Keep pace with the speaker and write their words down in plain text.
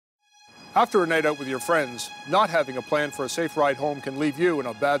After a night out with your friends, not having a plan for a safe ride home can leave you in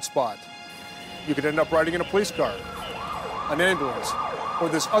a bad spot. You could end up riding in a police car, an ambulance, or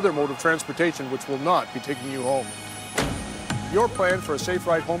this other mode of transportation which will not be taking you home. Your plan for a safe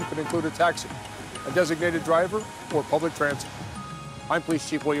ride home could include a taxi, a designated driver, or public transit. I'm Police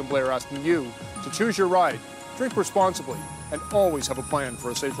Chief William Blair asking you to choose your ride, drink responsibly, and always have a plan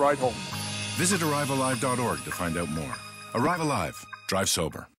for a safe ride home. Visit ArriveAlive.org to find out more. Arrive Alive. Drive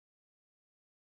sober.